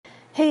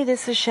Hey,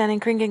 this is Shannon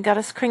Kringen,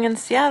 Goddess Kring in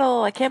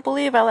Seattle. I can't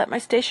believe I let my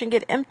station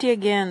get empty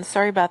again.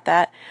 Sorry about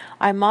that.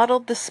 I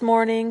modeled this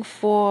morning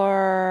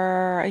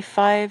for a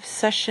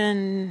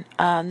 5-session,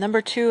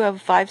 number 2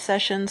 of 5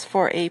 sessions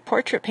for a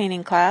portrait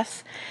painting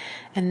class,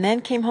 and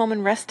then came home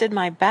and rested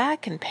my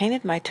back and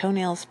painted my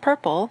toenails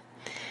purple.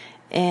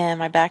 And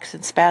my back's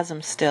in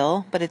spasms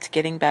still, but it's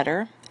getting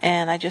better.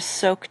 And I just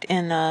soaked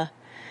in a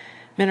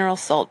mineral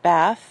salt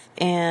bath,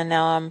 and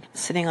now I'm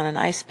sitting on an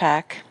ice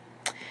pack.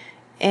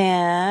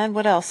 And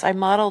what else? I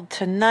modeled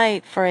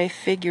tonight for a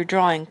figure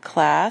drawing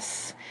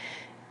class,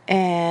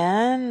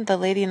 and the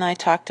lady and I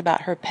talked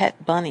about her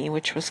pet bunny,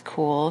 which was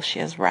cool. She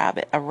has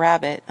a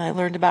rabbit. I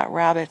learned about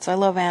rabbits. I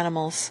love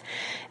animals.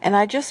 And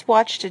I just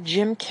watched a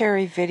Jim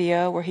Carrey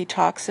video where he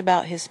talks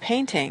about his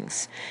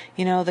paintings.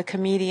 You know, the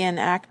comedian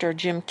actor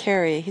Jim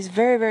Carrey. He's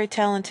very, very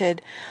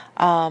talented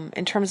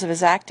in terms of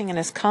his acting and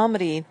his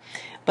comedy.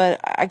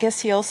 But I guess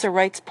he also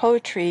writes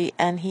poetry,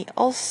 and he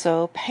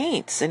also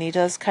paints, and he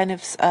does kind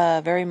of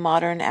very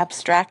modern,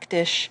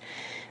 abstractish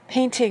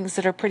paintings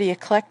that are pretty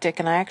eclectic,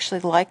 and I actually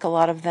like a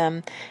lot of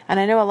them. And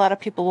I know a lot of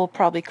people will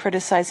probably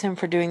criticize him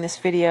for doing this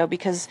video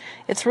because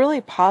it's really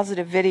a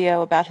positive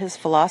video about his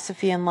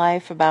philosophy in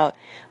life, about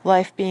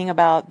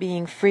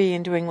being free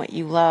and doing what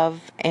you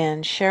love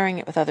and sharing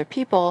it with other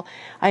people.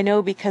 I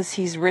know because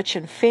he's rich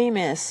and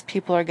famous,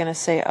 people are going to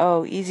say,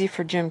 oh, easy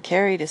for Jim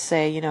Carrey to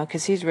say, you know,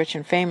 because he's rich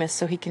and famous,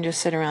 so he can just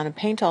sit around and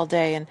paint all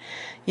day, and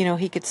you know,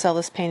 he could sell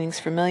his paintings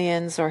for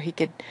millions, or he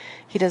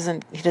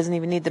doesn't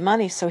even need the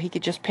money, so he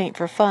could just paint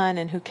for fun,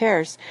 and who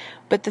cares?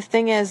 But the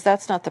thing is,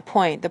 that's not the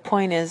point. The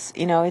point is,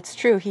 you know, it's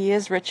true, he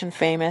is rich and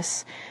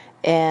famous,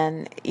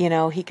 and you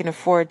know, he can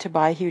afford to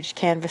buy huge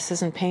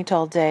canvases and paint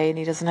all day, and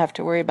he doesn't have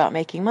to worry about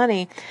making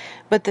money.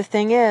 But the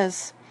thing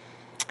is,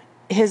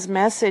 his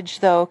message,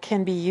 though,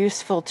 can be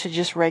useful to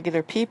just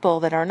regular people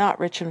that are not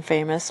rich and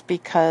famous,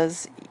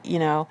 because, you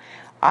know,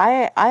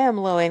 I am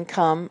low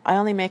income. I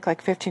only make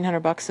like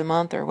 $1,500 a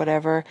month or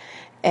whatever,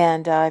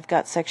 and I've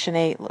got Section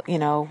 8, you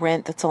know,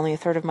 rent that's only a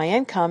third of my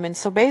income, and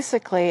so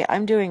basically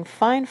I'm doing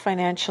fine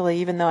financially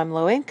even though I'm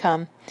low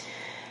income,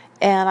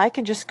 and I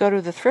can just go to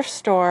the thrift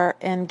store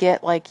and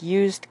get like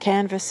used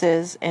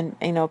canvases and,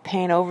 you know,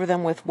 paint over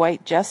them with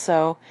white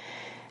gesso,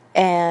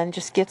 and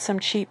just get some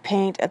cheap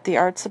paint at the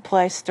art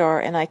supply store,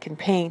 and I can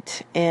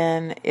paint.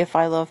 And if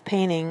I love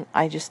painting,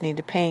 I just need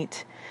to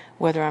paint,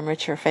 whether I'm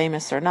rich or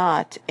famous or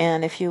not.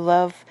 And if you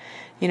love,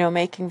 you know,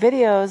 making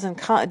videos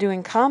and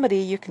doing comedy,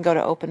 you can go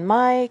to open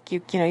mic.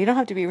 You know, you don't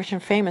have to be rich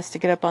and famous to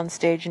get up on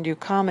stage and do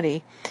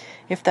comedy.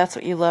 If that's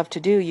what you love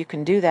to do, you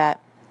can do that.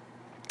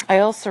 I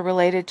also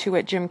related to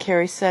what Jim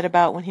Carrey said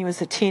about when he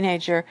was a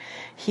teenager.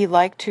 He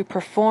liked to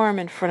perform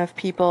in front of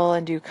people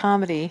and do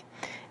comedy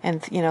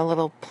and, you know,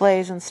 little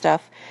plays and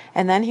stuff.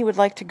 And then he would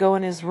like to go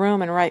in his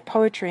room and write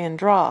poetry and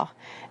draw.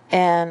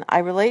 And I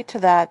relate to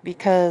that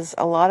because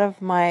a lot of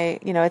my,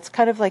 you know, it's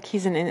kind of like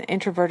he's an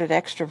introverted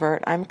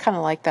extrovert. I'm kind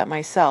of like that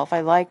myself.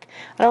 I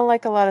don't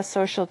like a lot of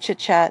social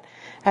chit-chat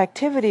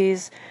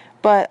activities,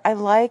 but I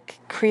like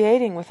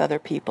creating with other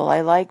people.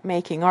 I like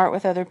making art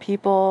with other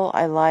people.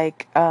 I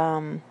like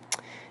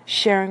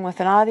sharing with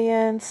an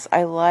audience.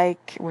 I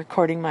like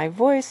recording my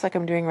voice like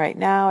I'm doing right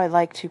now. I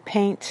like to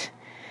paint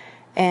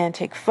and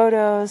take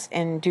photos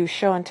and do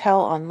show and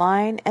tell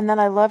online. And then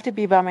I love to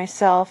be by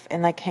myself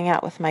and like hang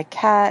out with my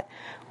cat,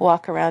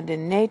 walk around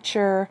in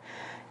nature,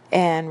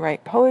 and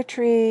write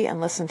poetry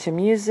and listen to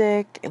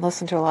music and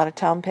listen to a lot of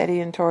Tom Petty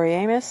and Tori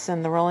Amos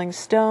and the Rolling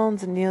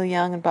Stones and Neil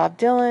Young and Bob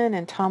Dylan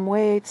and Tom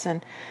Waits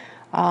and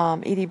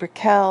Edie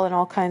Brickell and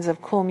all kinds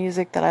of cool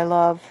music that I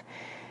love.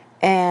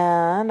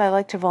 And I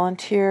like to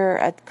volunteer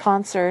at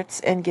concerts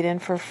and get in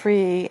for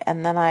free,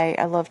 and then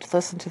I love to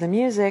listen to the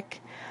music,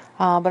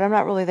 but I'm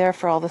not really there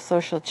for all the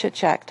social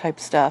chit-chat type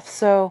stuff.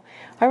 So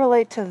I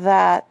relate to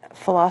that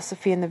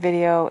philosophy in the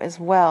video as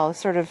well,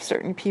 sort of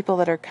certain people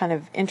that are kind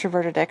of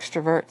introverted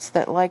extroverts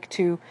that like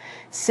to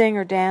sing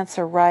or dance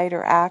or write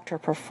or act or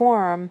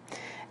perform,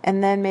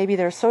 and then maybe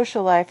their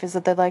social life is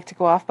that they like to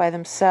go off by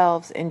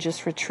themselves and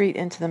just retreat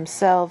into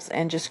themselves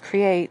and just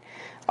create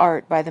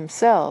art by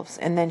themselves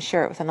and then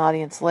share it with an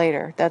audience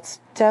later. That's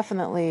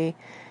definitely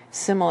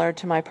similar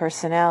to my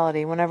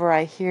personality. Whenever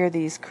I hear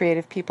these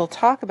creative people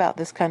talk about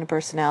this kind of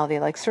personality,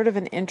 like sort of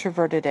an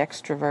introverted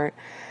extrovert,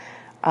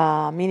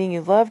 meaning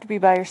you love to be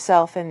by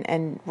yourself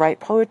and write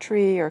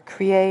poetry or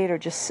create or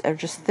just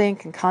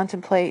think and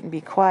contemplate and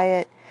be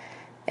quiet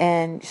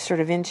and sort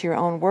of into your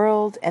own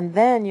world, and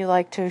then you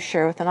like to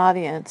share with an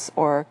audience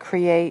or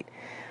create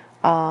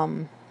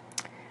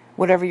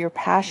whatever your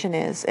passion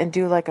is and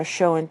do like a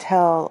show and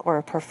tell or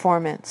a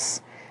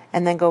performance,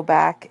 and then go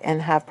back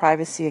and have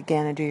privacy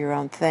again and do your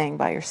own thing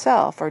by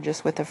yourself or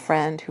just with a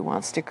friend who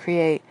wants to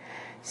create.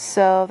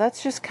 So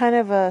that's just kind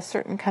of a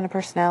certain kind of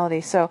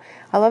personality. So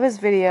I love his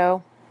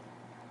video,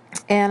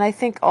 and I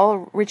think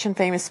all rich and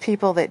famous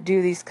people that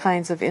do these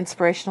kinds of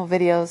inspirational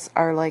videos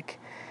are like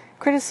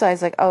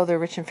criticized, like, oh, they're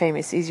rich and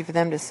famous, easy for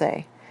them to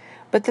say.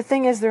 But the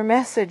thing is, their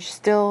message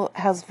still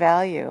has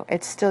value.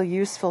 It's still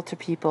useful to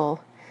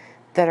people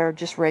that are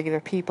just regular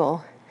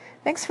people.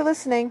 Thanks for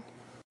listening.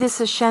 This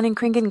is Shannon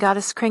Kringen,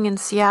 Goddess Kring in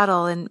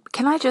Seattle, and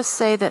can I just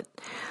say that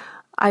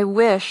I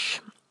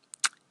wish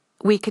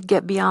we could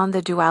get beyond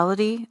the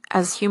duality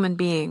as human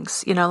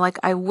beings. Like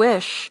I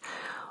wish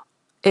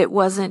it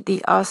wasn't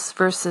the us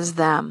versus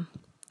them,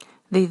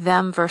 the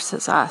them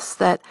versus us,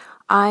 that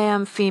I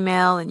am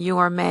female and you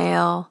are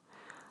male,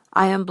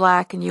 I am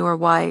black and you are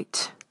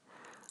white,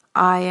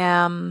 I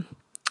am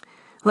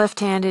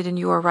left-handed and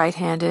you are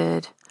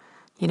right-handed.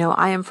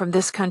 I am from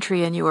this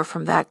country and you are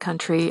from that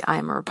country. I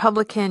am a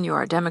Republican, you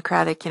are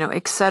Democratic,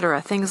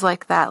 etc. Things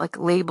like that, like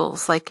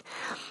labels. Like,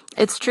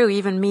 it's true,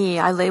 even me,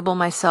 I label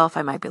myself.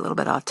 I might be a little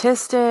bit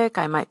autistic.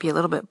 I might be a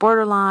little bit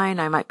borderline.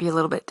 I might be a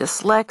little bit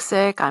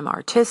dyslexic. I'm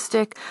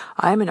artistic.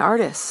 I'm an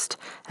artist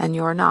and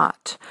you're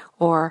not.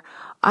 Or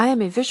I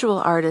am a visual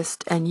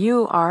artist and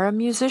you are a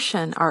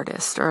musician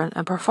artist or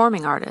a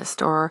performing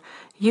artist. Or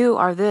you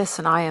are this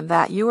and I am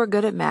that. You are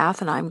good at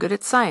math and I'm good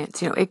at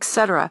science,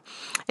 etc.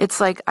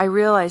 It's like I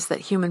realize that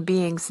human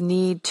beings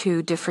need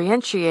to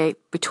differentiate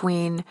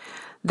between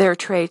their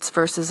traits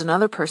versus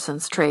another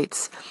person's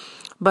traits.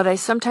 But I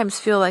sometimes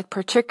feel like,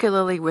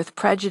 particularly with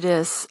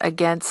prejudice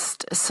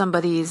against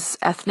somebody's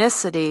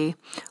ethnicity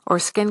or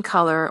skin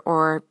color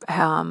or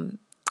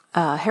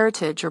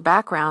heritage or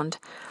background,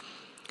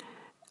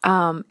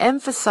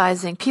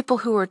 emphasizing people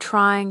who are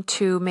trying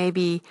to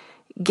maybe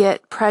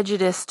get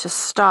prejudice to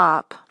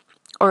stop,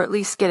 or at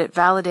least get it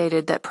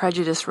validated that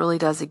prejudice really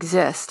does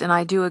exist. And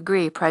I do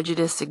agree,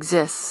 prejudice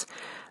exists.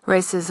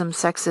 Racism,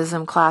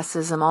 sexism,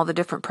 classism, all the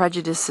different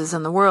prejudices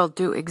in the world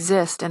do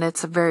exist, and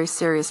it's a very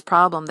serious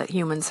problem that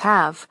humans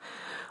have.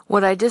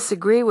 What I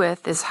disagree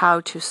with is how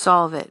to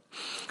solve it.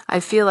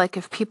 I feel like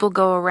if people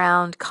go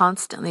around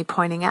constantly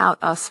pointing out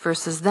us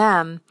versus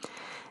them,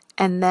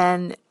 and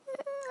then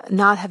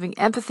not having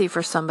empathy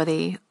for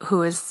somebody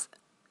who is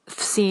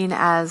seen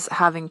as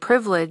having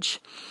privilege,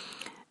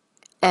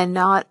 and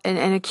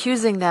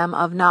accusing them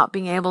of not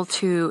being able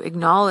to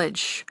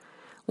acknowledge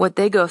what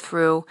they go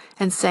through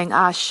and saying,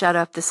 shut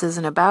up, this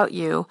isn't about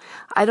you.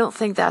 I don't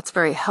think that's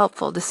very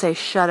helpful to say,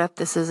 shut up,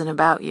 this isn't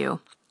about you.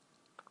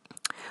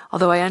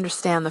 Although I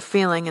understand the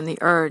feeling and the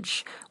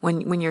urge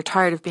when you're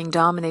tired of being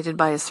dominated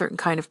by a certain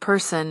kind of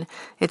person,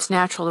 it's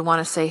natural to want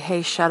to say,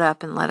 hey, shut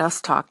up and let us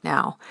talk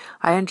now.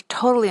 I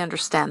totally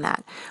understand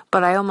that.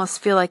 But I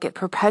almost feel like it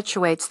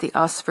perpetuates the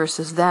us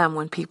versus them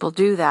when people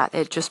do that.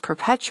 It just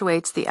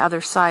perpetuates the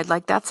other side.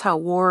 Like that's how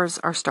wars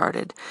are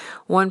started.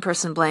 One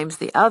person blames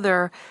the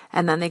other,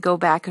 and then they go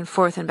back and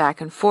forth,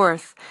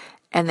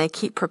 and they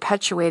keep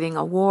perpetuating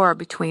a war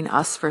between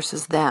us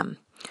versus them.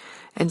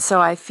 And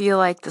so I feel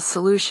like the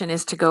solution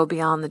is to go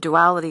beyond the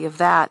duality of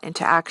that and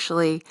to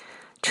actually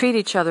treat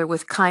each other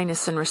with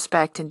kindness and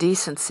respect and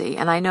decency.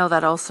 And I know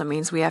that also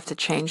means we have to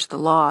change the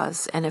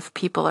laws. And if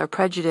people are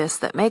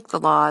prejudiced that make the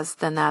laws,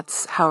 then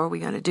how are we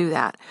going to do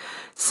that?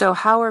 So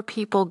how are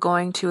people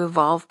going to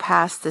evolve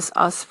past this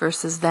us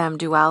versus them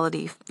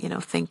duality,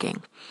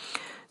 thinking?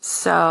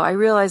 So I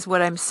realize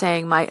what I'm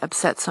saying might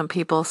upset some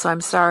people, so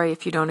I'm sorry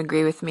if you don't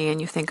agree with me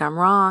and you think I'm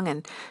wrong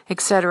and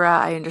etc.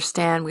 I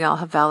understand we all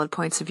have valid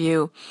points of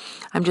view.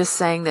 I'm just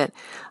saying that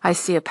I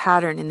see a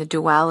pattern in the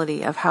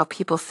duality of how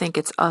people think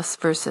it's us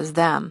versus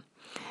them.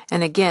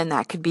 And again,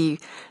 that could be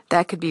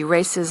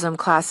racism,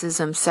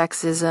 classism,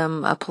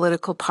 sexism, a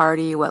political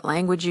party, what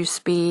language you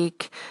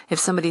speak. If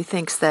somebody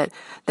thinks that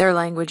their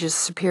language is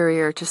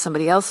superior to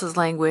somebody else's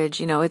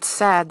language, it's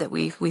sad that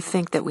we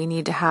think that we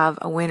need to have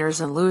a winners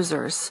and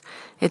losers.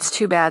 It's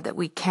too bad that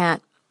we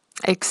can't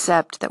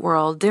accept that we're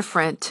all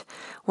different.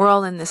 We're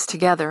all in this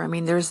together. I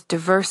mean, there's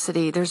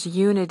diversity, there's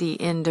unity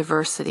in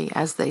diversity,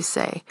 as they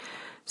say.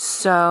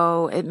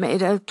 So it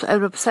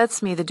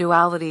upsets me, the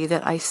duality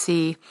that I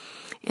see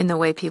in the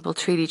way people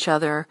treat each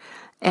other.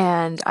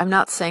 And I'm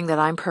not saying that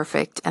I'm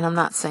perfect, and I'm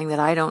not saying that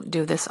I don't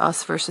do this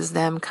us versus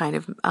them kind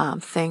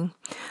of thing.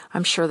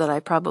 I'm sure that I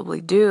probably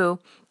do,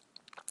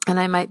 and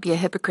I might be a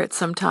hypocrite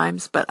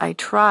sometimes, but I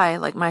try,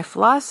 like my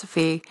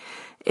philosophy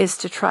is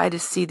to try to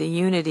see the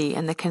unity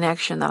and the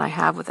connection that I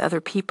have with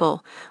other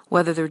people,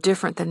 whether they're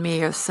different than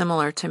me or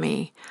similar to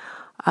me.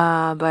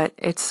 But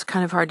it's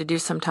kind of hard to do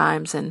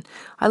sometimes, and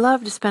I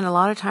love to spend a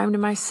lot of time to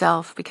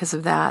myself because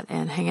of that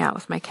and hang out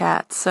with my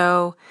cat.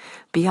 So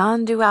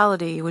beyond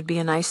duality would be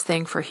a nice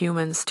thing for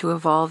humans to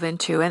evolve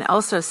into. And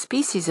also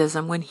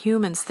speciesism, when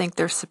humans think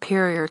they're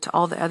superior to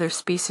all the other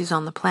species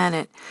on the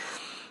planet.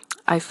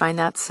 I find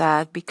that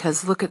sad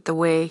because look at the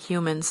way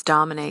humans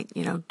dominate.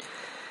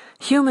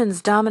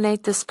 Humans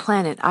dominate this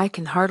planet. I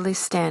can hardly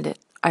stand it.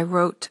 I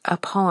wrote a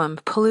poem,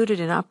 Polluted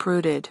and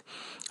Uprooted.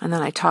 And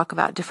then I talk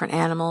about different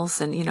animals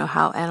and,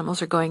 how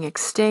animals are going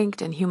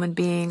extinct and human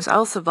beings. I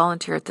also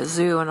volunteer at the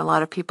zoo, and a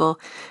lot of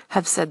people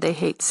have said they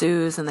hate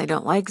zoos and they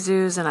don't like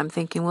zoos. And I'm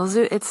thinking, well,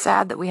 it's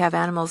sad that we have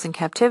animals in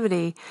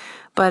captivity,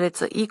 but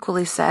it's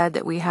equally sad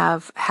that we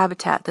have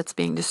habitat that's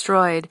being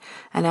destroyed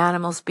and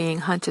animals being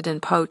hunted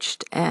and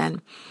poached.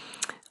 And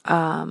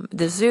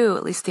the zoo,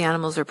 at least the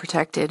animals are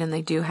protected, and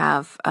they do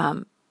have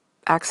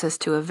access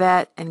to a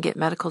vet and get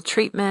medical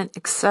treatment,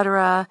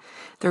 etc.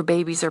 Their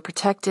babies are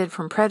protected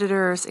from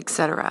predators,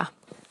 etc.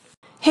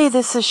 Hey,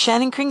 this is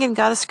Shannon Kringen,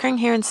 Goddess Kring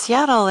here in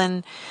Seattle,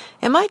 and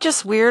am I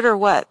just weird or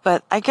what?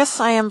 But I guess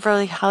I am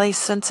really highly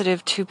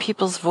sensitive to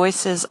people's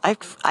voices. I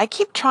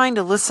keep trying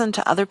to listen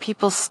to other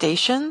people's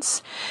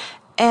stations,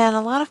 and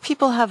a lot of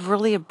people have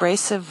really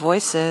abrasive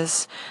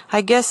voices. I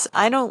guess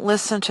I don't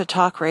listen to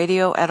talk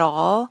radio at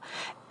all,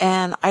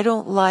 and I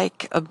don't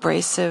like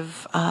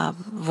abrasive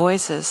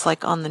voices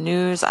like on the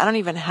news. I don't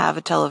even have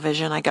a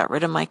television. I got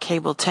rid of my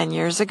cable 10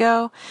 years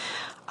ago.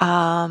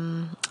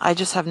 I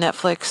just have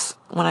Netflix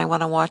when I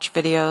want to watch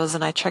videos,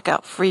 and I check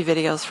out free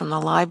videos from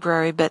the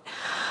library. But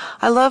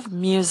I love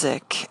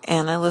music,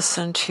 and I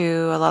listen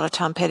to a lot of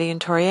Tom Petty and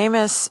Tori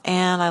Amos,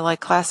 and I like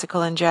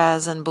classical and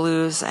jazz and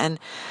blues, and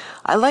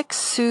I like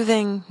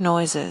soothing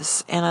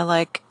noises, and I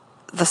like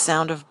the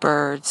sound of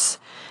birds,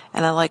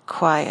 and I like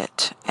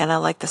quiet, and I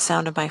like the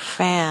sound of my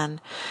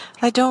fan.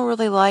 I don't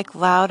really like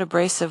loud,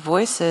 abrasive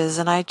voices,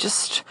 and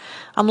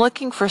I'm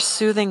looking for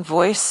soothing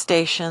voice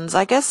stations.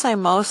 I guess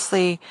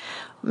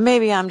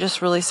maybe I'm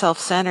just really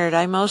self-centered.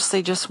 I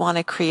mostly just want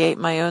to create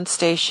my own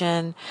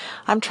station.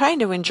 I'm trying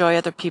to enjoy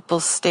other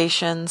people's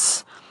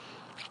stations.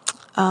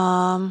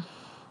 So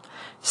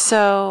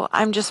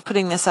I'm just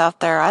putting this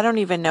out there. I don't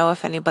even know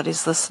if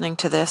anybody's listening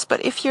to this,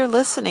 but if you're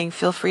listening,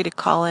 feel free to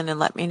call in and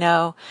let me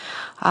know.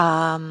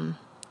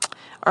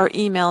 Or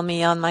email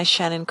me on my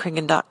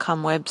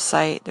ShannonKringen.com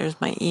website. There's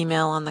my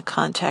email on the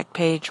contact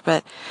page,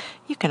 but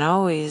you can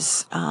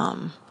always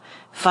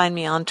find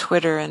me on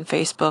Twitter and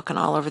Facebook and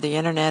all over the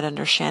internet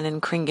under Shannon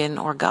Kringen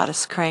or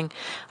Goddess Kring.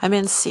 I'm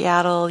in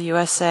Seattle,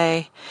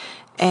 USA,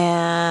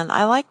 and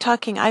I like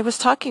talking. I was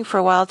talking for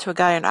a while to a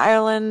guy in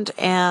Ireland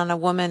and a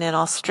woman in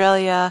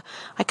Australia.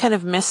 I kind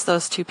of miss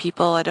those two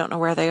people. I don't know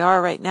where they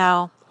are right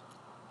now.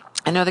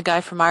 I know the guy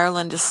from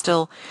Ireland is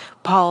still,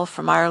 Paul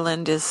from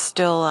Ireland is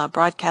still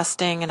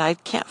broadcasting, and I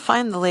can't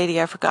find the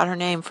lady, I forgot her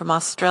name, from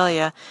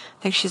Australia.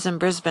 I think she's in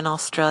Brisbane,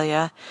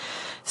 Australia.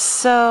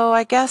 So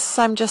I guess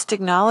I'm just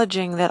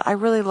acknowledging that I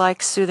really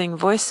like soothing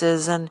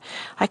voices, and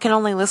I can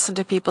only listen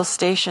to people's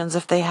stations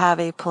if they have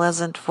a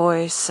pleasant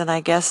voice, and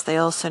I guess they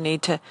also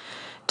need to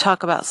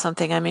talk about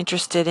something I'm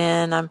interested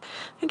in. I'm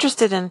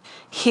interested in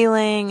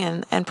healing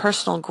and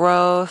personal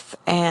growth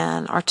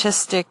and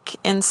artistic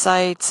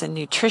insights and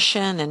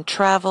nutrition and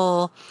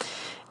travel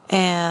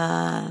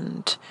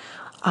and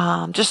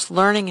just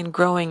learning and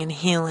growing and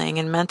healing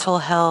and mental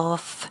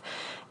health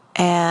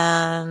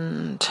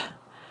and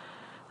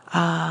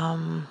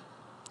I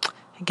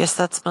guess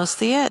that's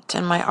mostly it.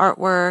 And my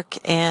artwork,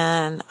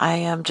 and I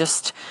am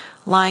just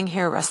lying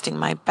here resting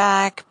my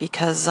back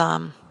because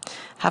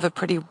have a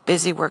pretty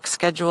busy work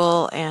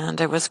schedule,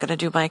 and I was going to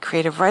do my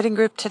creative writing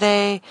group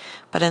today,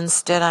 but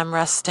instead I'm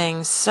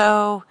resting.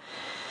 So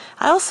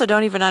I also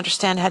don't even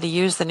understand how to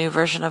use the new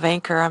version of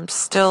Anchor. I'm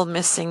still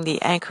missing the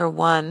Anchor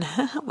 1,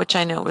 which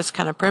I know was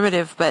kind of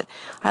primitive, but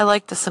I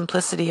like the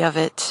simplicity of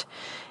it.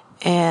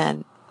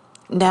 And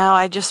now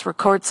I just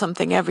record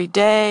something every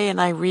day,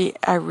 and I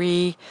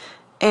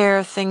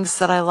re-air things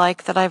that I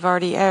like that I've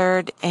already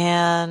aired,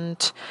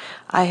 and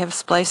I have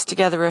spliced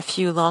together a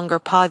few longer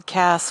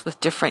podcasts with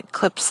different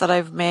clips that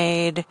I've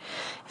made,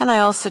 and I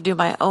also do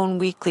my own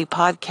weekly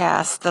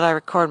podcast that I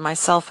record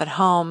myself at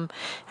home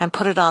and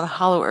put it on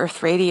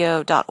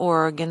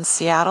hollowearthradio.org in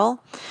Seattle,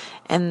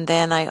 and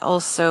then I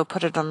also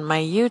put it on my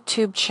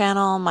YouTube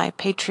channel, my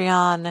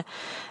Patreon,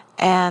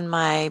 and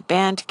my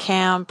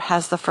Bandcamp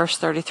has the first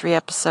 33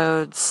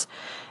 episodes.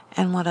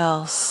 And what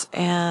else?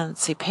 And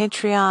let's see,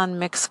 Patreon,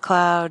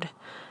 Mixcloud,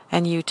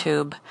 and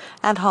YouTube,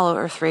 and Hollow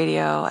Earth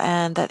Radio,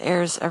 and that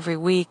airs every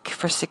week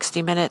for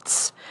 60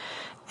 minutes.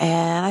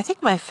 And I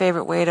think my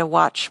favorite way to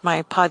watch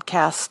my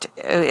podcast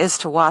is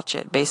to watch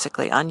it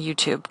basically on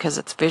YouTube because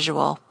it's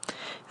visual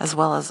as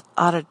well as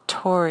audio,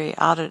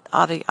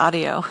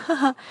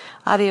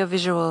 audio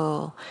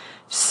visual.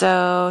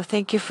 So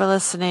thank you for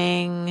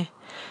listening.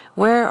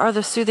 Where are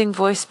the soothing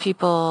voice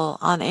people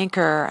on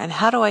Anchor, and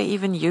how do I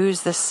even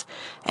use this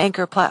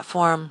Anchor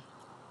platform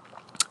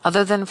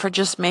other than for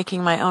just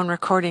making my own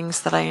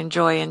recordings that I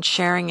enjoy and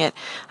sharing it?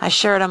 I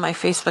share it on my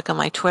Facebook and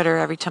my Twitter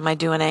every time I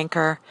do an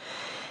Anchor,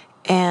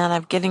 and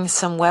I'm getting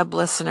some web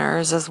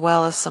listeners as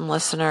well as some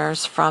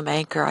listeners from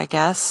Anchor, I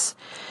guess.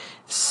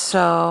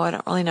 So I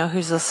don't really know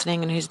who's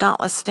listening and who's not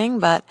listening,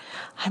 but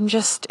I'm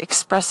just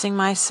expressing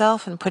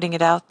myself and putting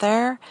it out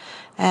there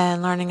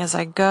and learning as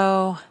I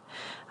go.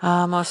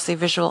 Mostly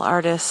visual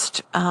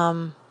artist.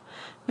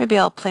 Maybe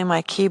I'll play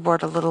my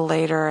keyboard a little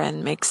later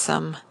and make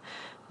some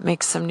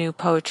new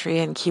poetry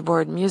and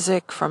keyboard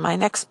music for my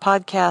next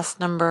podcast,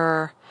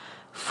 number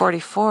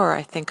 44,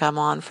 I think I'm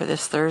on for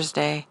this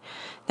Thursday.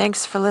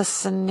 Thanks for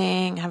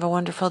listening. Have a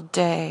wonderful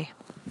day.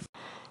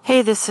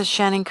 Hey, this is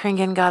Shannon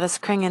Kringen, Goddess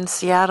Kring in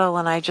Seattle,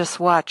 and I just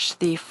watched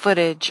the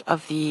footage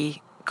of the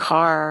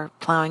car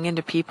plowing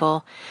into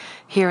people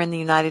here in the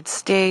United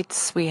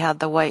States. We had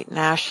the white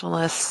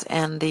nationalists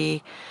and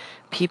the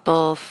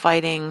people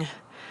fighting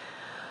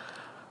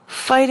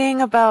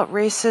fighting about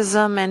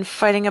racism and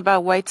fighting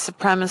about white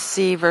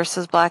supremacy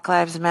versus Black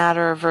Lives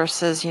Matter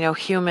versus,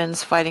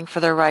 humans fighting for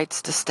their rights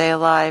to stay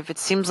alive. It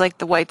seems like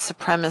the white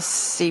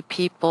supremacy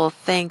people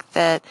think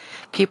that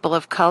people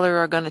of color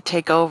are going to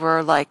take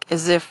over, like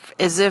as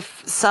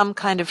if some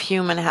kind of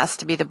human has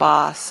to be the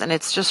boss. And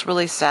it's just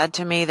really sad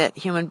to me that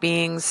human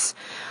beings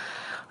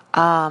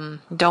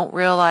don't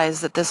realize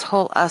that this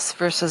whole us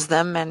versus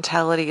them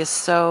mentality is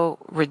so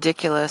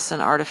ridiculous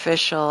and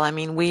artificial. I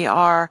mean, we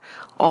are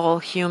all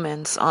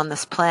humans on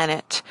this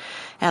planet.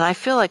 And I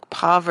feel like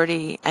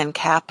poverty and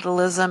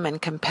capitalism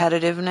and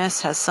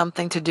competitiveness has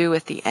something to do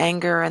with the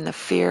anger and the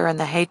fear and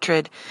the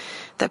hatred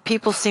that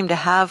people seem to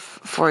have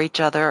for each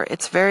other.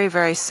 It's very,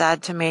 very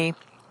sad to me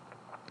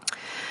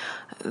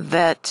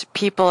that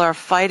people are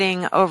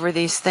fighting over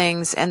these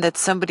things, and that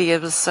somebody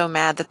was so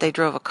mad that they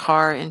drove a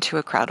car into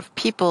a crowd of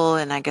people,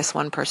 and I guess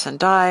one person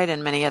died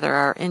and many other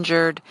are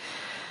injured.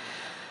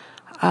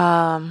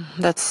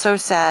 That's so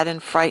sad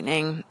and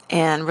frightening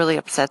and really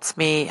upsets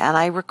me. And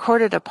I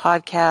recorded a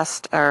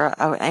podcast or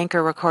an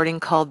anchor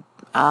recording called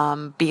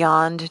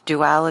Beyond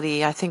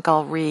Duality. I think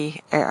I'll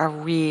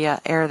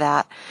re-air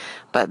that.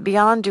 But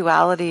Beyond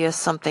Duality is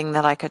something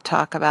that I could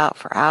talk about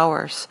for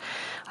hours.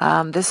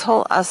 This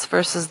whole us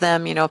versus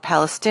them,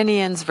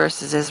 Palestinians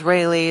versus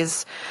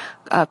Israelis,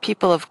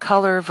 people of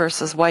color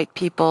versus white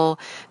people,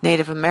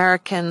 Native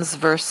Americans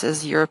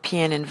versus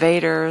European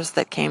invaders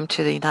that came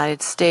to the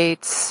United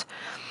States.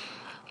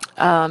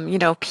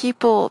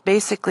 People,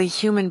 basically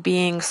human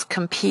beings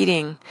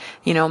competing,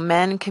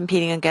 men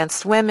competing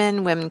against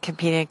women, women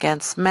competing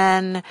against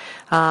men,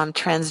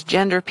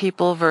 transgender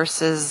people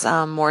versus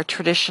more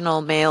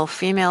traditional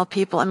male-female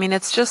people. I mean,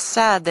 it's just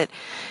sad that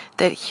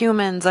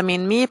humans,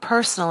 me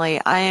personally,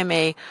 I am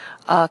a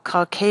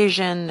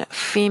Caucasian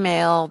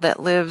female that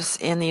lives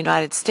in the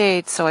United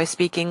States, so I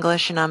speak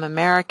English and I'm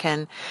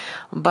American,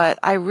 but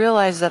I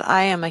realize that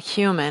I am a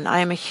human. I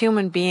am a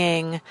human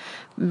being.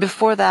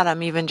 Before that,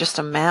 I'm even just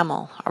a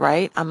mammal,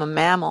 right? I'm a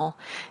mammal.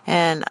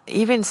 And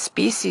even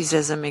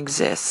speciesism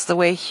exists. The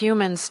way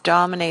humans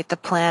dominate the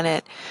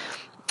planet,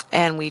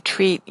 and we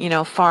treat,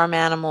 farm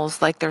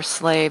animals like they're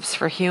slaves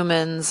for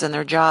humans, and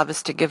their job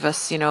is to give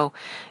us,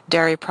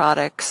 dairy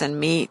products and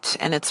meat,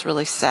 and it's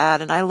really sad.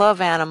 And I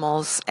love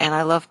animals, and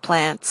I love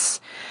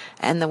plants,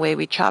 and the way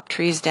we chop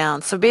trees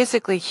down. So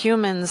basically,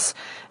 humans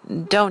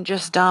don't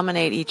just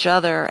dominate each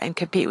other and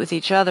compete with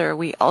each other,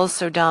 we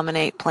also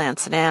dominate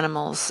plants and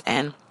animals,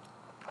 and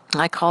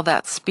I call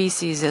that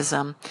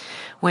speciesism,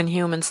 when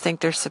humans think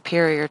they're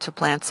superior to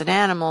plants and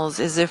animals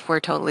as if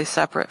we're totally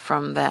separate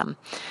from them.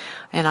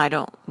 And I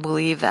don't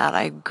believe that.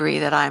 I agree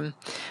that I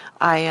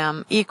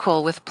am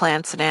equal with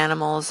plants and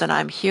animals, and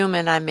I'm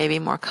human. I'm maybe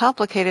more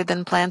complicated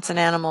than plants and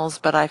animals,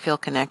 but I feel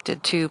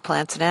connected to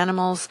plants and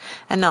animals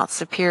and not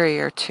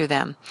superior to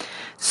them.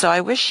 So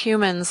I wish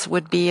humans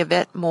would be a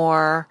bit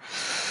more,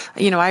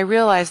 I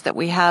realize that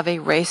we have a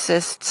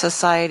racist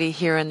society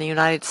here in the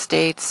United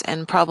States,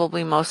 and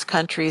probably most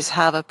countries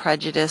have a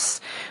prejudice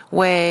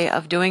way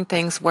of doing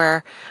things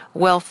where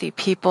wealthy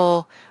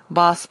people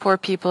boss poor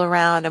people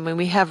around.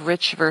 We have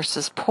rich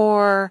versus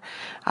poor.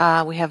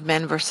 We have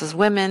men versus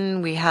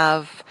women. We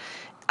have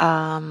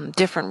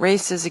different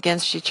races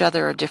against each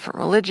other, or different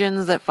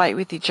religions that fight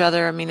with each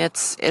other.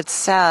 It's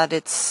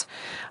sad.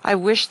 I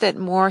wish that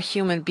more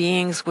human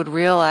beings would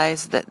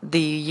realize that the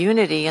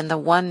unity and the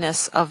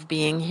oneness of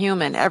being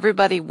human.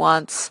 Everybody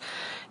wants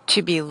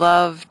to be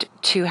loved,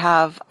 to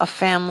have a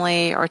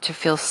family, or to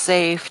feel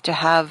safe, to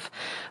have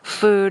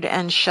food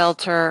and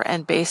shelter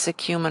and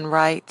basic human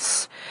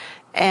rights.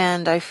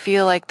 And I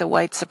feel like the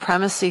white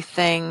supremacy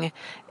thing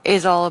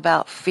is all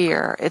about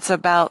fear. It's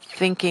about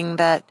thinking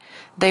that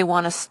they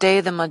want to stay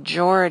the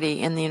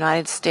majority in the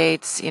United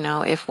States,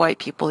 if white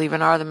people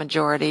even are the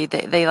majority.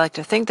 They like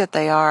to think that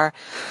they are.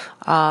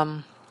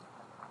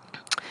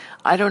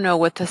 I don't know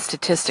what the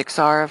statistics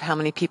are of how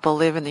many people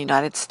live in the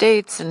United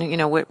States,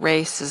 and what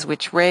race is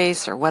which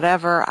race or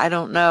whatever. I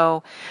don't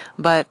know,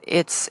 but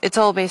it's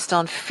all based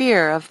on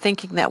fear of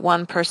thinking that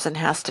one person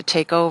has to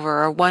take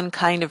over, or one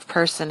kind of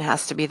person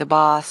has to be the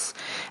boss.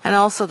 And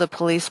also the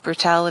police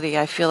brutality.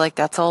 I feel like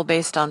that's all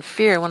based on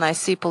fear. When I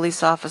see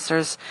police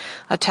officers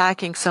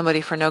attacking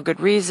somebody for no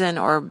good reason,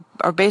 or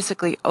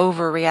basically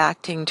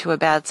overreacting to a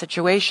bad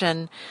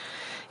situation,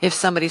 if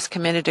somebody's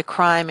committed a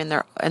crime and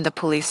the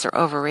police are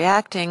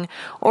overreacting,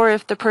 or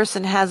if the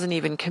person hasn't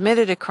even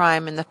committed a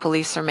crime and the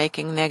police are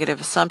making negative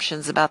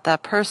assumptions about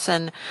that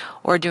person,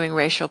 or doing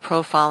racial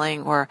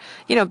profiling, or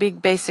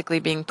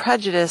basically being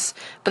prejudiced.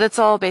 But it's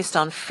all based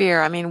on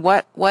fear.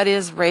 What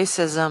is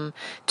racism?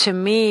 To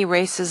me,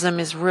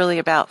 racism is really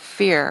about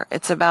fear.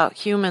 It's about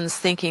humans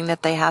thinking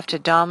that they have to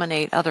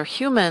dominate other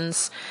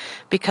humans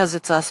because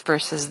it's us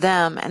versus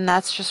them, and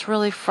that's just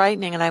really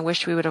frightening, and I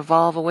wish we would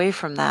evolve away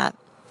from that.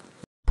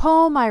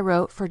 Poem I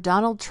wrote for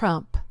Donald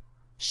Trump.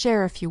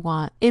 Share if you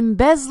want.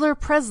 Embezzler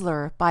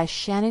Presler by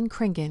Shannon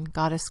Kringen,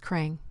 Goddess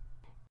Kring.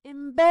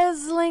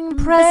 Embezzling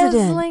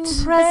president,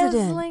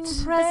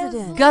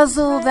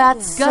 guzzle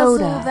that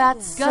soda,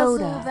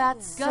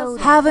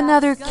 have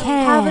another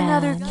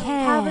can,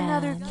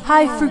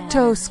 high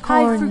fructose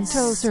corn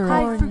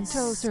syrup,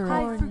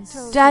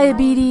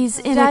 diabetes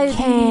in a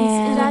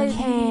can,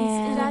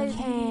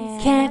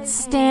 can't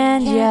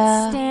stand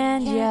ya,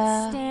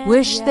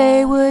 wish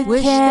they would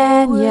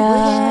can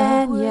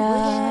ya,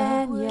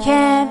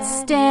 can't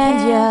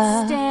stand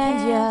ya,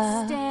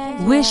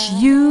 wish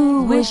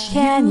you would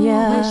can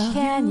ya,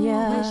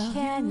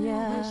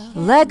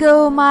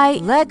 Lego my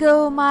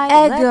ego,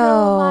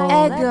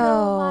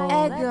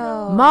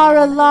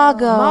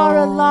 Mar-a-Lago,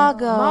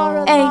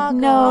 ain't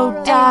no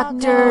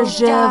Dr.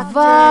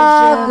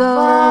 Zhivago,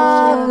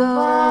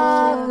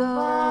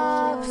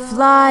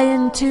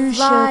 flying to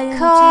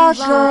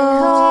Chicago,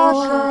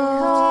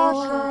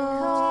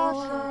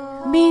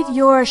 meet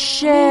your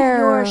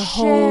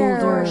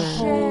shareholders,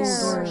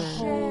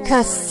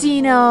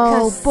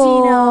 casino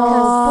boy.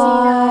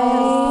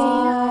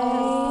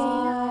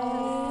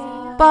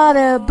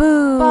 Bada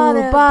boo,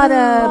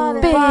 bada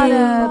bing,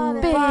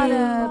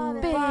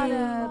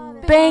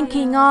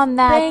 banking on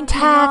that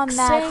tax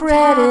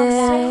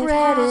credit,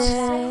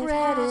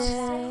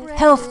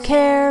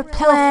 healthcare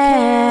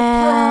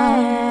plan,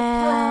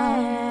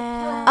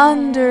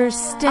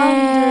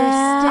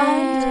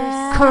 understand,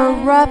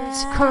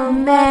 corrupt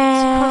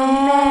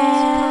man,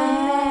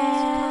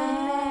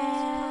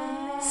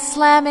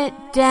 slam it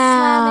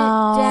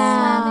down,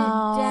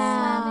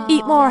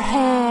 eat more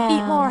ham,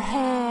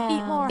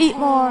 eat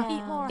more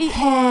ham,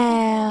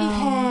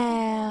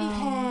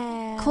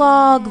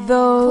 clog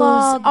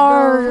those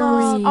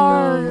arteries,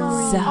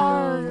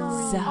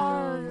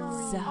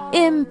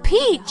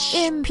 impeach,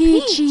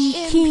 peachy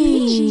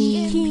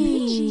keen,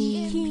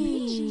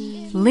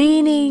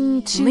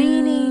 leaning to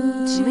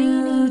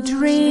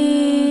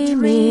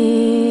dreaming.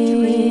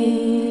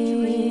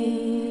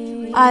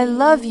 I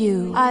love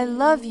you,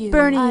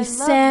 Bernie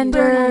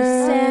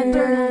Sanders,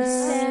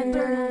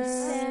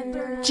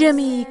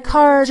 Jimmy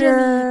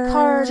Carter,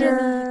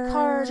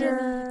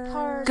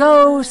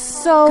 go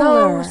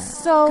solar,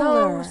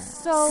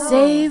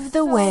 save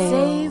the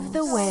way,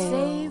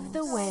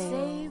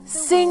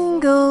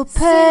 single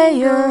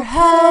payer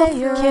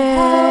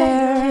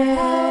healthcare.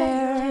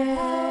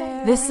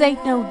 This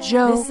ain't no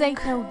joke.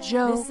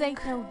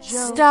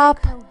 Stop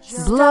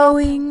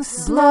blowing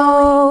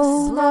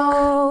slow.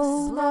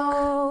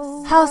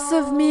 House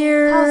of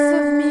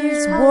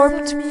Mirrors,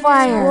 warped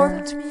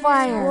fire.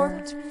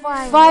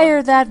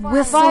 Fire that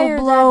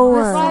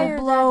whistleblower.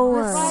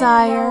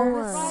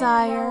 Sire.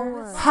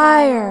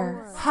 Higher.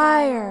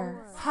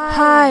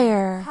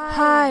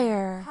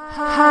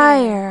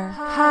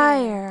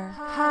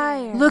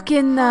 Look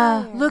in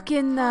the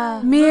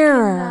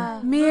mirror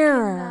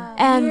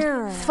and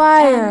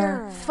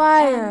fire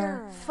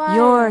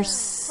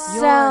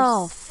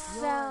yourself.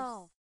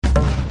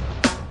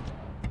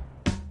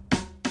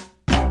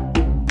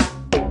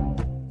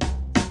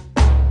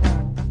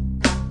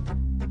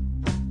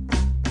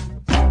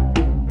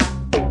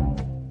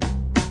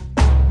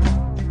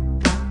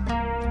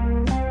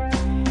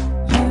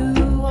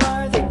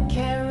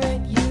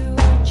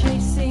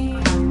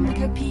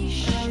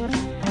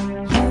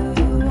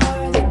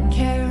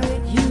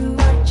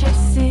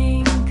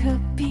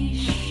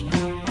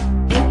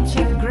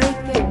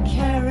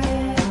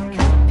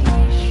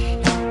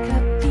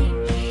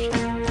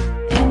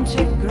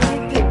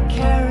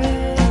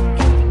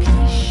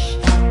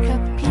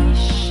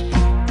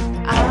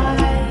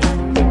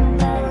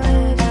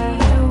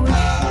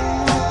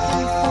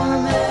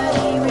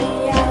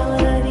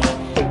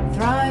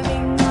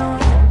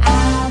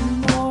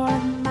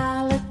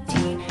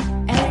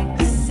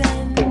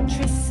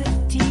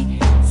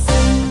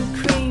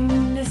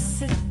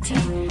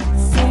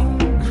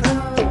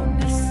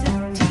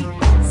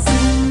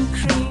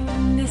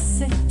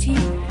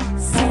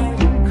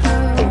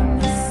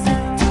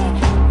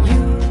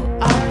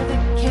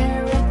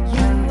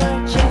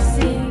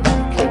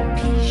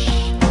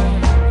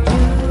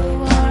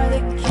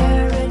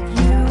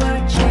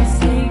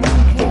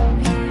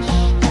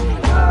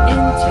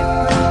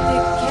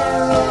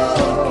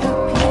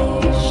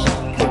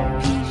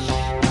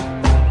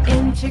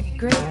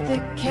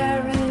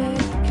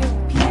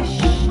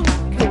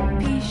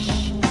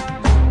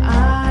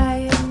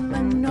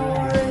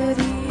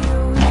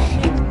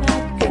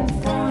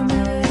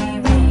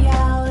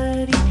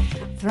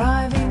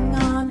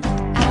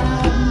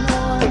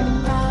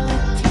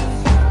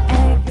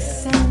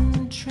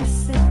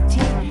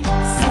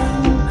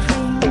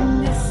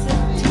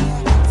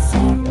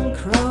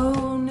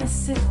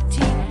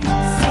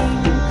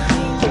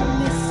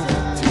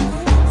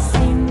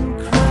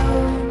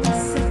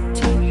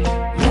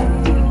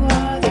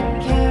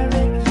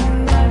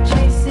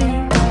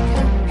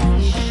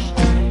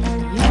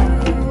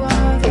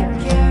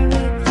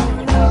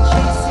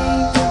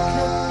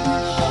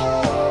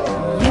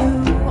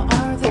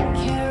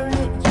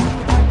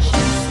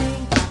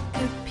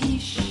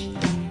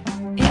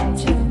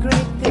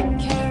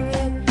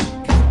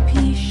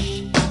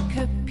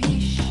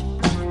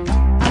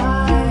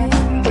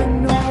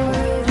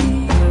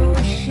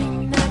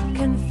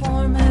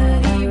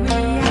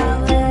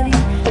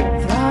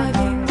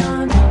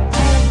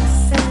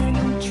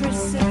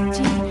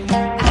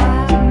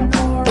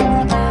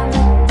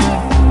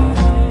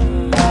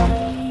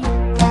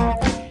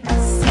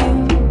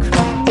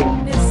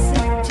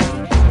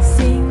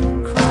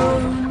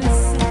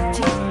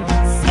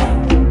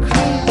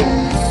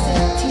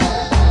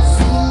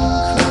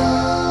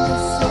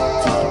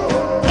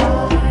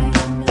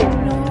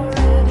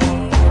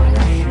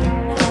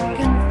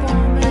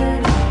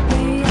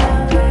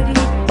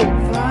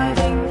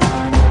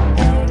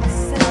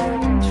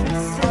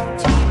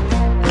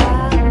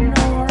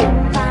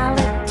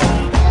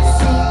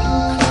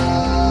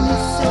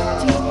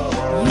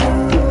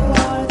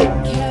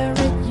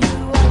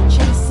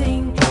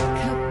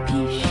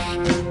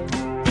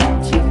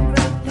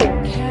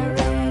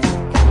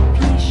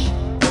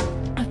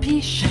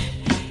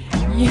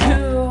 You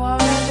are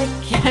the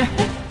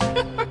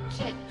camera.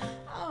 Shit.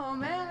 Oh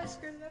man, I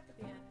screwed it up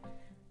again.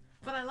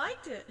 But I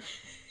liked it.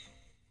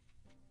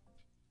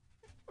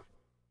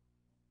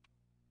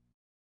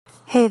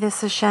 Hey,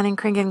 this is Shannon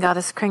Kringen,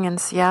 Goddess Kring in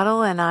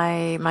Seattle, and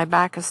my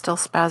back is still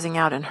spazzing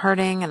out and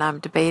hurting, and I'm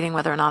debating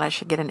whether or not I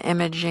should get an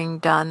imaging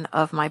done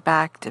of my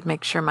back to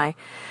make sure my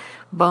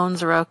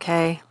bones are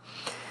okay.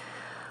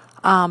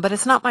 But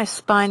it's not my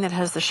spine that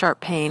has the sharp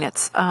pain.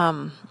 It's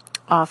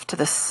off to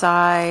the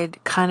side,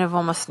 kind of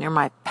almost near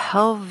my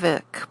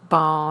pelvic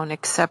bone,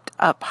 except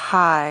up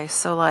high.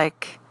 So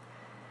like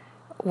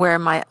where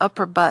my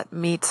upper butt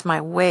meets my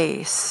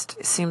waist,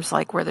 it seems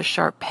like where the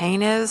sharp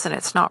pain is, and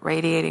it's not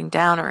radiating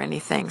down or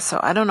anything. So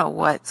I don't know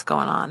what's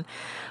going on.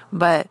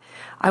 But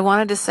I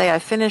wanted to say I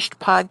finished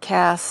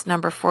podcast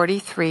number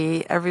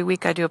 43. Every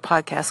week I do a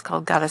podcast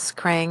called Goddess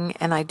Kring,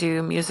 and I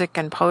do music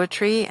and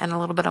poetry and a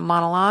little bit of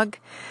monologue.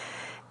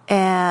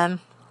 And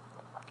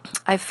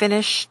I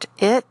finished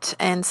it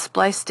and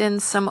spliced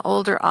in some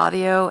older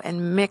audio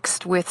and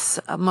mixed with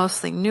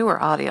mostly newer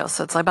audio.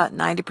 So it's about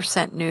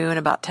 90% new and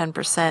about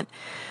 10%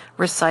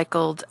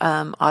 recycled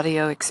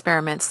audio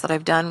experiments that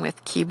I've done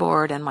with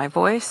keyboard and my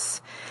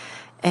voice.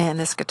 And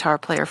this guitar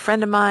player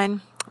friend of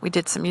mine, we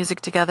did some music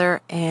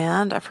together,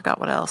 and I forgot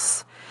what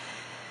else.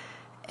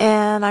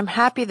 And I'm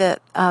happy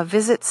that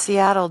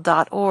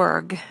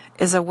visitseattle.org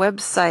is a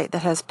website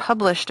that has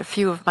published a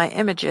few of my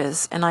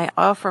images, and I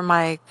offer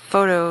my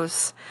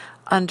photos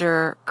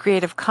under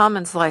Creative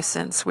Commons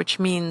license, which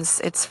means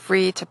it's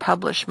free to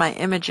publish my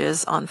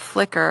images on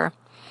Flickr.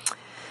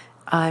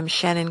 I'm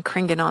Shannon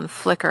Kringen on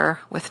Flickr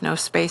with no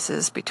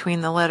spaces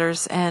between the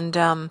letters. And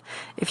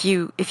if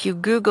you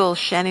Google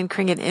Shannon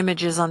Kringen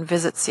images on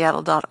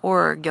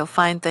visitseattle.org, you'll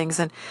find things.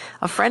 And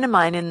a friend of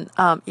mine in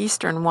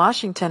Eastern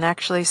Washington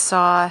actually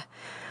saw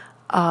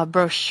a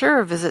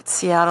brochure, Visit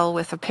Seattle,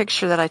 with a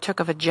picture that I took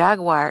of a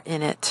jaguar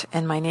in it,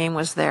 and my name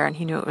was there, and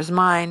he knew it was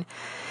mine.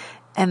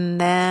 And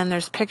then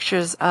there's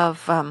pictures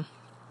of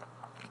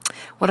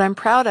what I'm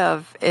proud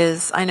of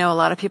is I know a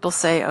lot of people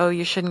say, oh,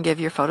 you shouldn't give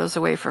your photos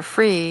away for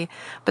free,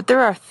 but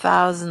there are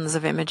thousands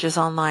of images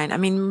online. I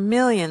mean,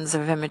 millions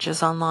of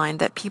images online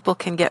that people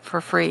can get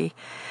for free.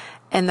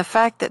 And the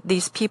fact that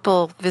these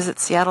people visit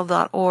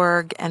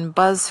Seattle.org and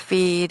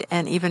BuzzFeed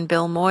and even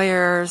Bill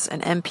Moyers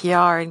and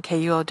NPR and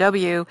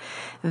KUOW,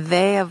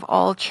 they have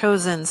all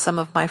chosen some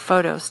of my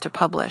photos to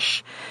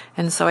publish.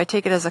 And so I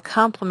take it as a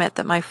compliment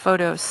that my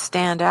photos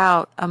stand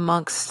out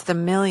amongst the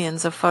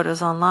millions of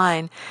photos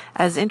online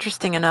as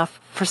interesting enough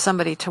for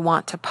somebody to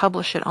want to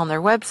publish it on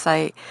their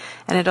website.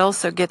 And it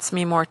also gets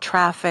me more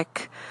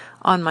traffic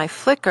on my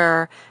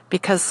Flickr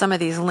because some of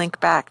these link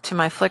back to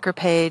my Flickr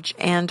page,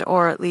 and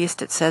or at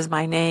least it says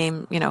my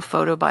name,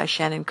 photo by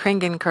Shannon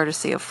Kringen,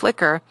 courtesy of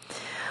Flickr.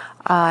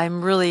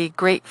 I'm really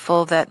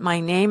grateful that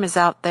my name is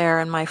out there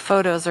and my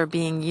photos are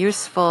being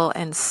useful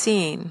and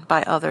seen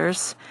by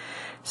others.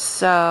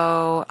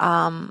 So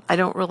I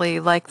don't really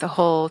like the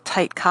whole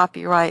tight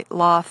copyright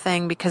law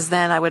thing, because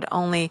then I would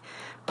only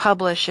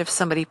publish if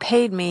somebody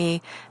paid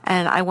me,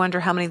 and I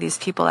wonder how many of these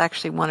people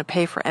actually want to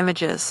pay for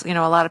images. A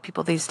lot of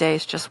people these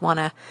days just want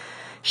to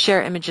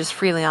share images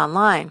freely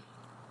online.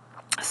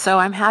 So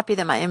I'm happy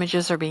that my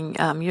images are being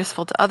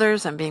useful to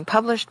others and being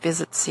published.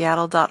 Visit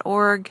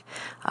Seattle.org,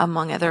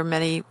 among other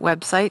many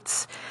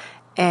websites.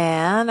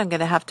 And I'm going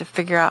to have to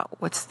figure out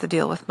what's the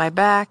deal with my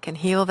back and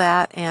heal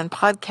that. And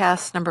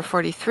podcast number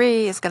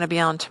 43 is going to be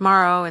on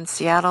tomorrow in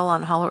Seattle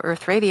on Hollow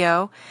Earth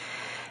Radio,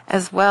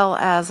 as well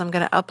as I'm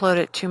going to upload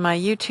it to my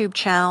YouTube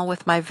channel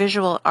with my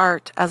visual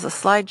art as a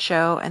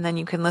slideshow, and then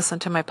you can listen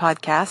to my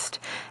podcast.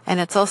 And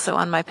it's also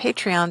on my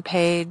Patreon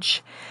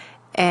page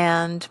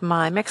and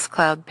my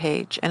Mixcloud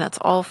page, and it's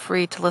all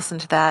free to listen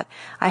to that.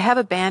 I have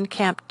a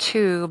Bandcamp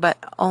too, but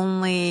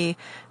only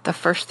the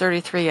first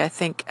 33, I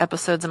think,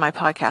 episodes of my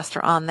podcast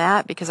are on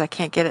that because I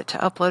can't get it to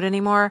upload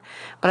anymore.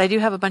 But I do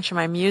have a bunch of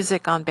my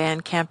music on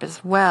Bandcamp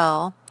as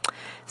well.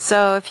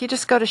 So if you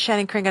just go to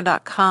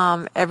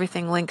ShannonKringen.com,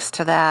 everything links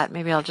to that.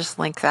 Maybe I'll just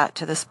link that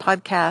to this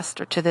podcast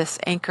or to this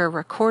Anchor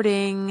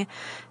recording.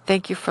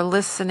 Thank you for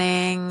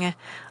listening.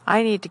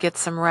 I need to get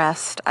some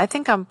rest. I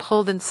think I'm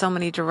pulled in so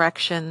many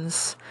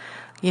directions.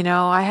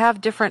 I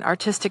have different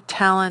artistic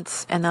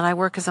talents, and then I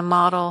work as a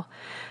model.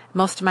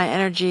 Most of my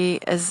energy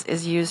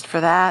is used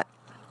for that.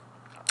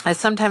 I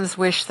sometimes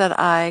wish that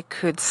I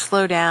could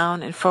slow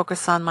down and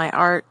focus on my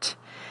art,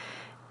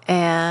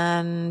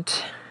 and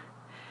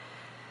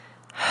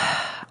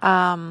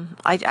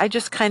I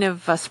just kind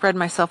of spread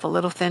myself a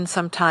little thin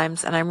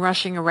sometimes, and I'm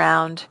rushing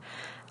around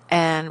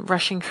and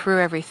rushing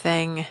through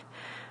everything.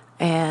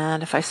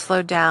 And if I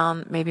slowed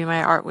down, maybe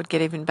my art would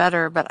get even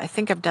better. But I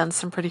think I've done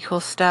some pretty cool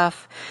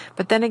stuff.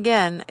 But then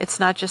again, it's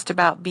not just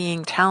about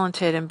being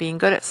talented and being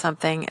good at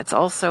something. It's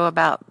also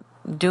about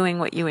doing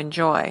what you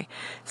enjoy.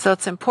 So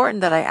it's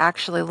important that I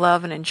actually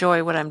love and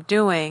enjoy what I'm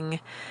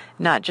doing,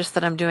 not just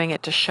that I'm doing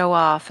it to show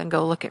off and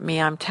go, look at me,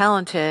 I'm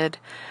talented.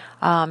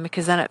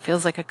 Because then it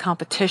feels like a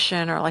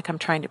competition or like I'm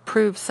trying to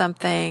prove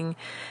something,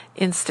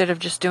 instead of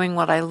just doing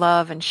what I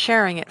love and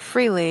sharing it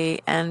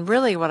freely. And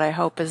really what I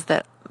hope is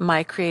that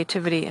my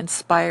creativity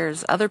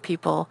inspires other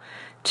people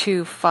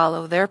to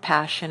follow their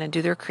passion and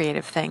do their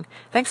creative thing.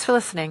 Thanks for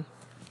listening.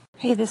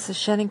 Hey, this is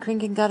Shannon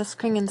Kringen, Goddess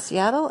Kring in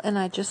Seattle, and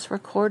I just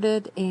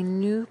recorded a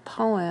new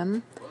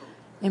poem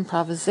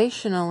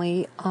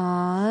improvisationally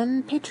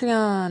on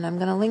Patreon. I'm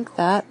going to link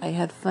that. I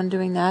had fun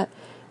doing that.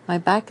 My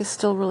back is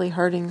still really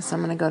hurting, so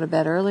I'm going to go to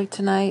bed early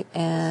tonight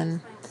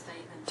and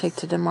take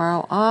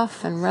tomorrow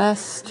off and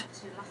rest.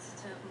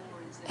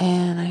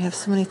 And I have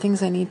so many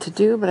things I need to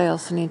do, but I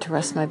also need to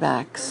rest my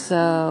back.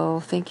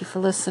 So thank you for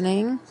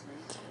listening,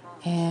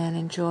 and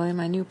enjoy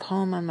my new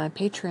poem on my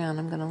Patreon.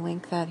 I'm going to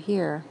link that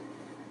here.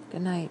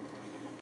 Good night.